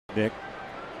Nick.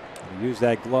 He used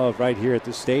that glove right here at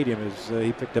the stadium as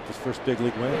he picked up his first big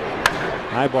league win.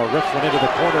 Aybar rips one into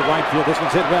the corner right field. This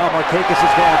one's hit well. Markakis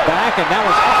is going back, and now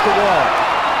it's off the wall.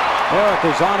 Eric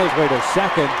is on his way to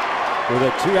second with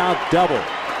a two-out double.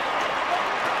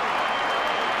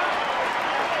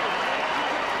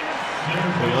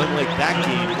 Well, unlike that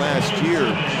game last year,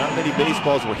 not many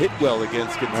baseballs were hit well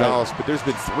against Gonzalez, but there's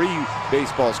been 3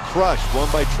 baseballs crushed. One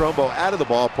by Trumbo out of the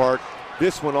ballpark,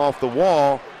 this one off the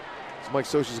wall. So Mike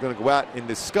Scioscia is going to go out and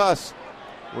discuss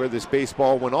where this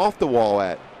baseball went off the wall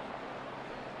at.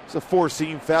 It's a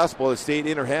 4-seam fastball that stayed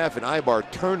inner half, and Aybar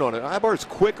turned on it. Aybar's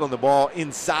quick on the ball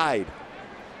inside.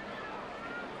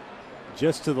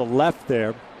 Just to the left there.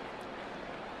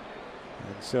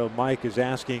 And so Mike is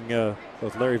asking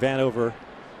both Larry Vanover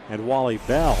and Wally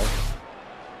Bell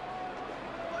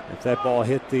if that ball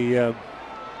hit the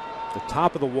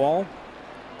top of the wall.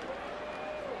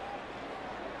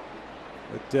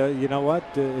 But you know what?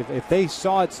 If they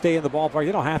saw it stay in the ballpark,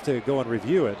 you don't have to go and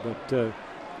review it. But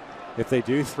if they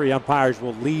do, 3 umpires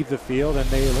will leave the field,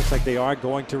 and it looks like they are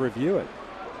going to review it.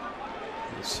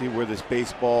 Let's see where this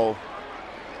baseball.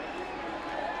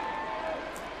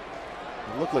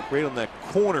 It looked like right on that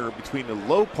corner between the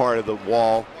low part of the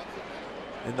wall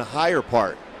and the higher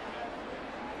part.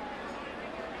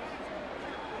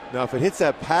 Now, if it hits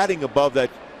that padding above that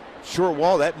short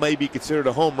wall, that may be considered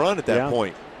a home run at that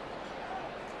point.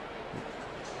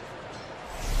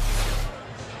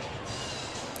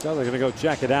 So they're going to go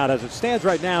check it out. As it stands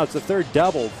right now, it's the 3rd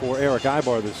double for Eric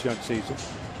Aybar this young season.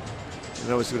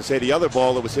 And I was going to say the other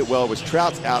ball that was hit well was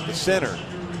Trout's out the center.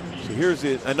 So here's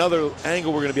another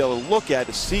angle we're going to be able to look at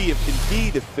to see if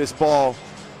indeed if this ball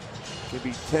can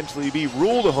potentially be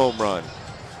ruled a home run.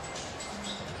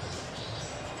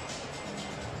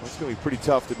 It's going to be pretty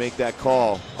tough to make that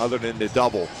call other than the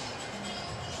double.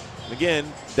 And again,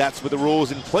 that's what the rule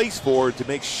is in place for, to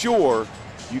make sure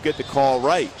you get the call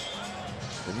right.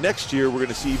 And next year, we're going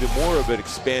to see even more of an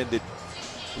expanded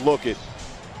look at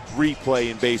replay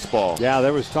in baseball. Yeah,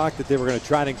 there was talk that they were going to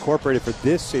try to incorporate it for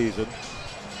this season.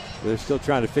 They're still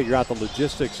trying to figure out the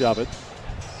logistics of it.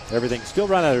 Everything's still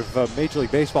run out of Major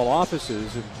League Baseball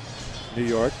offices in New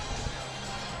York.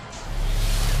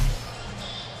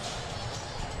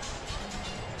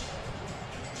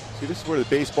 See, this is where the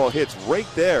baseball hits, right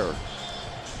there.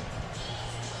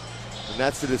 And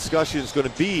that's the discussion is going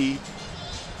to be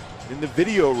in the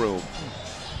video room.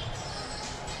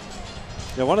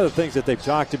 Now, one of the things that they've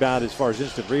talked about as far as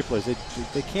instant replays,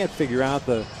 they can't figure out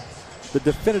the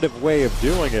definitive way of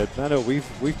doing it. I know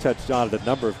we've touched on it a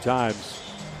number of times.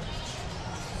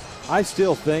 I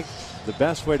still think the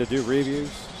best way to do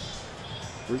reviews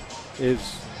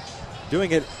is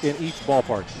doing it in each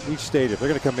ballpark, each stadium. They're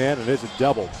going to come in and it's a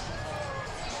double.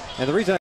 And the reason